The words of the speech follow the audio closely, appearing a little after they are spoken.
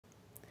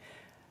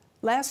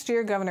Last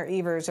year, Governor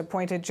Evers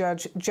appointed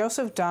Judge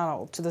Joseph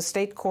Donald to the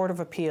State Court of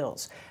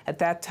Appeals. At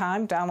that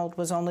time, Donald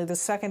was only the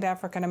second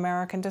African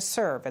American to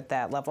serve at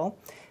that level.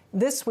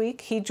 This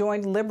week, he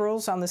joined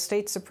liberals on the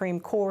state Supreme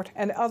Court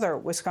and other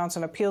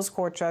Wisconsin appeals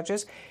court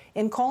judges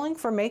in calling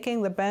for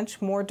making the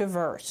bench more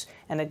diverse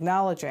and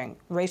acknowledging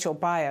racial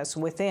bias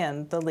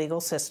within the legal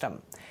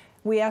system.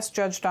 We asked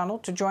Judge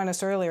Donald to join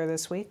us earlier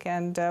this week,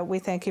 and we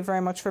thank you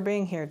very much for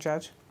being here,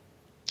 Judge.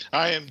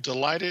 I am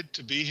delighted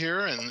to be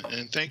here,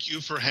 and thank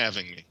you for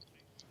having me.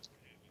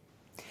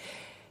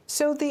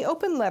 So the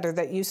open letter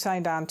that you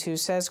signed on to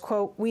says,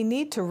 quote, "We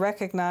need to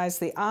recognize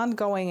the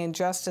ongoing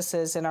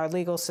injustices in our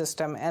legal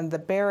system and the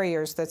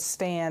barriers that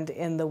stand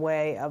in the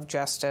way of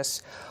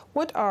justice."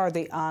 What are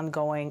the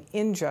ongoing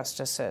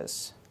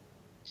injustices?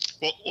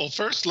 Well,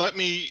 first, let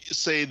me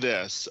say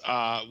this.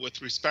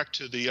 With respect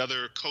to the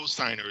other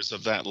co-signers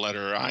of that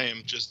letter, I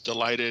am just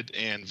delighted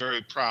and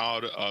very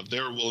proud of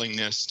their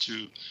willingness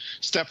to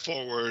step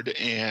forward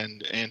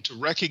and to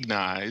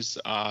recognize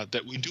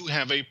that we do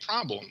have a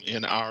problem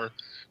in our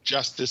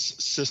justice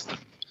system.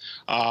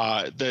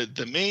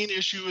 The main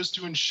issue is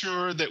to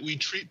ensure that we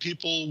treat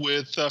people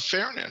with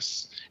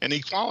fairness and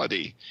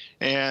equality.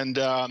 And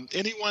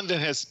anyone that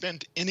has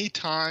spent any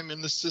time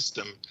in the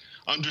system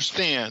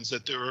understands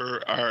that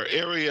there are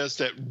areas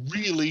that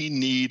really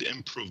need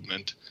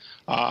improvement.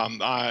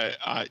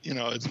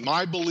 It's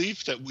my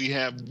belief that we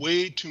have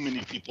way too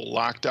many people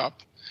locked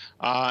up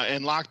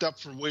and locked up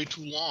for way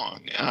too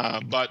long.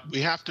 But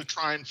we have to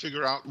try and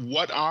figure out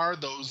what are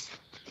those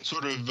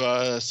sort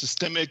of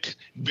systemic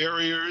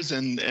barriers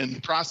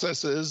and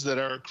processes that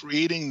are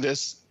creating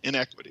this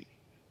inequity.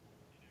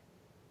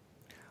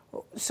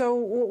 So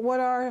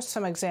what are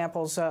some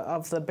examples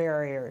of the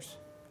barriers?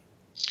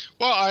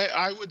 Well,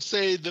 I would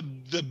say the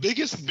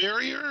biggest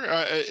barrier,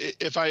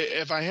 if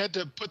I had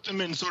to put them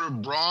in sort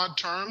of broad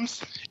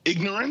terms,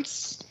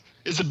 ignorance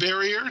is a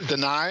barrier,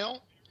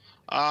 denial,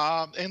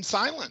 and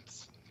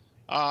silence.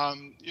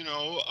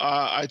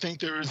 I think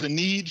there is a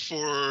need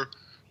for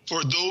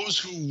those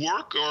who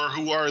work or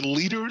who are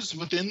leaders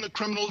within the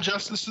criminal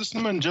justice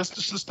system and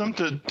justice system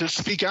to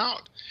speak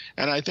out.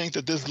 And I think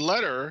that this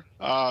letter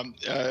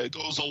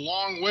goes a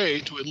long way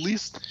to at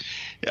least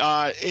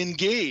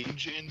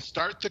engage and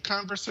start the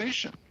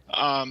conversation.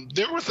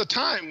 There was a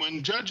time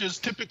when judges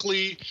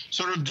typically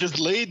sort of just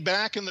laid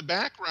back in the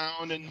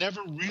background and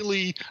never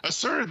really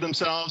asserted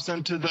themselves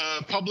into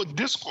the public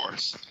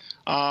discourse.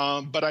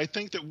 But I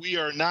think that we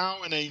are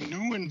now in a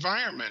new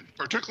environment,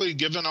 particularly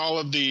given all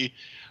of the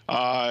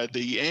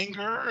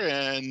anger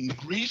and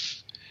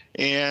grief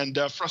and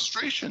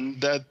frustration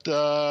that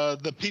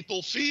the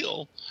people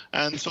feel.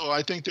 And so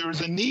I think there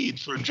is a need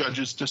for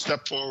judges to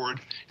step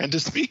forward and to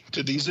speak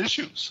to these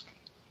issues.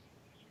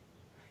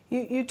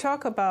 You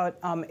talk about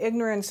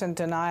ignorance and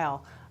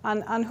denial.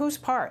 On whose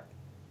part?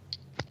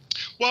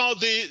 Well,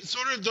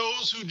 sort of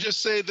those who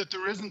just say that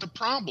there isn't a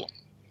problem.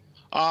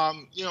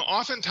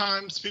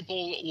 Oftentimes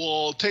people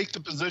will take the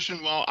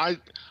position, well,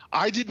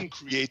 I didn't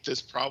create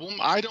this problem.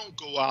 I don't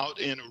go out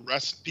and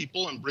arrest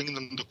people and bring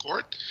them to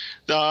court.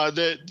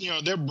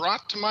 They're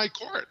brought to my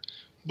court.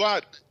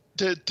 But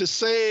to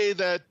say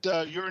that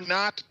you're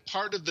not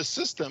part of the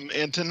system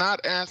and to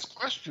not ask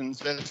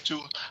questions as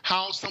to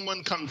how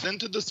someone comes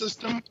into the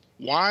system,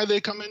 why they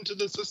come into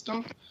the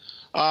system,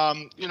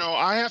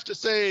 I have to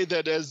say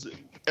that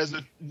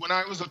when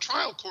I was a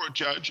trial court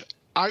judge,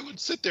 I would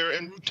sit there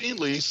and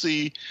routinely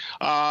see,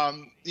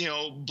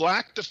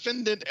 black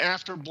defendant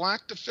after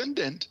black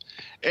defendant.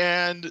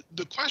 And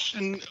the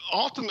question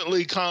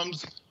ultimately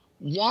comes,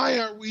 why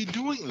are we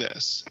doing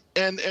this?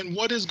 And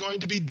what is going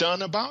to be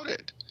done about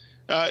it?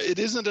 It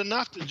isn't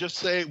enough to just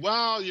say,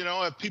 well,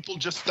 if people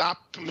just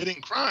stop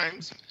committing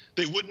crimes,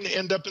 they wouldn't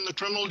end up in the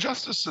criminal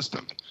justice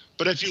system.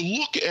 But if you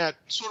look at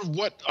sort of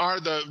what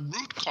are the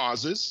root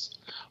causes,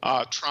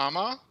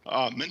 trauma,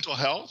 mental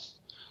health,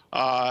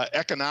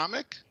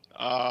 economic,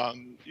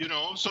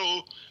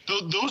 so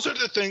those are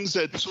the things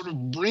that sort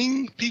of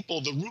bring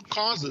people, the root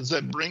causes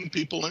that bring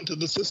people into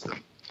the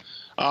system.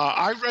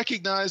 I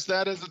recognized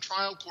that as a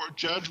trial court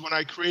judge when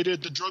I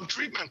created the drug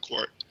treatment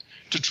court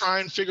to try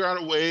and figure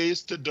out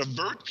ways to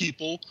divert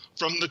people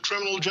from the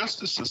criminal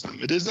justice system.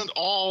 It isn't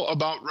all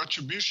about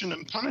retribution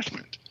and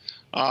punishment.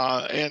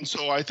 And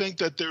so I think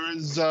that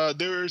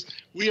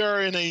we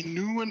are in a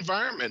new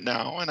environment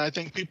now, and I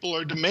think people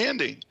are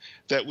demanding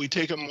that we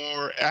take a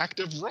more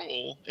active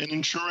role in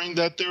ensuring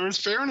that there is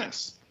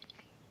fairness.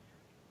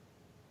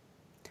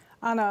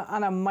 On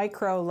a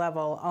micro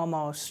level,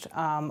 almost,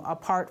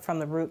 apart from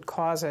the root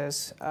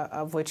causes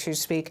of which you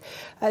speak,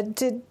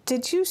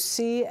 did you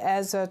see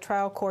as a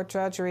trial court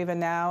judge, or even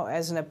now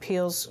as an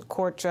appeals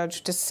court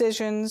judge,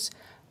 decisions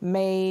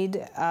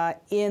made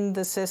in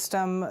the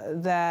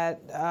system that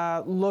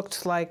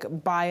looked like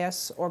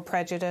bias or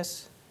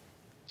prejudice?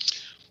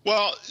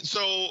 Well,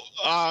 so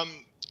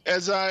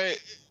as I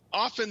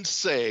often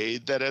say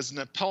that as an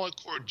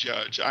appellate court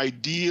judge, I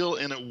deal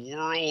in a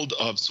world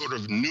of sort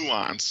of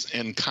nuance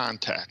and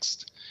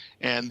context,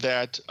 and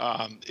that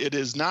it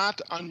is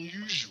not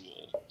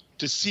unusual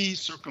to see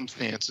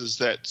circumstances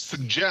that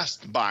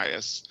suggest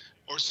bias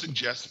or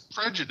suggest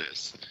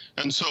prejudice.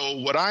 And so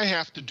what I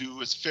have to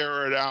do is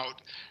ferret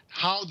out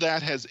how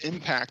that has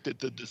impacted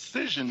the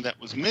decision that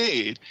was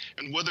made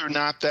and whether or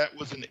not that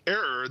was an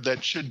error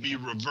that should be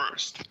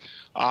reversed.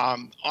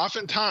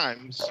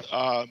 Oftentimes,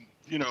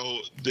 you know,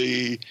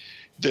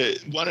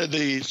 one of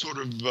the sort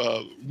of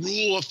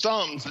rule of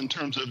thumbs in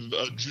terms of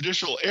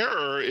judicial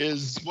error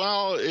is,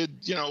 well,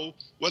 you know,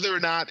 whether or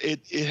not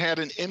it had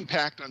an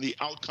impact on the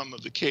outcome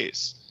of the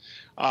case.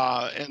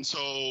 And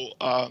so,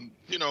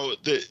 you know,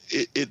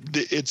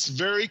 it's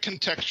very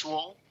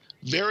contextual,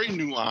 very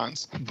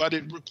nuanced, but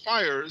it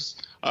requires,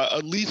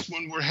 at least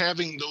when we're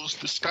having those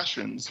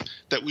discussions,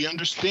 that we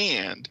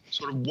understand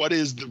sort of what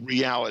is the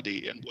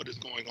reality and what is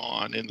going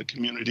on in the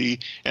community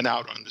and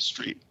out on the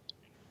street.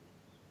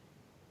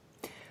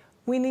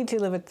 We need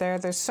to leave it there.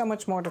 There's so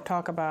much more to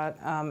talk about,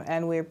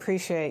 and we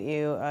appreciate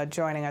you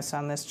joining us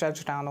on this.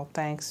 Judge Donald,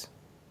 thanks.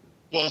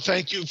 Well,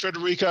 thank you,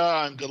 Frederica.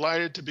 I'm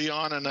delighted to be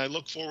on, and I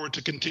look forward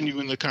to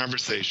continuing the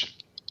conversation.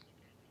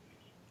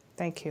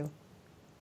 Thank you.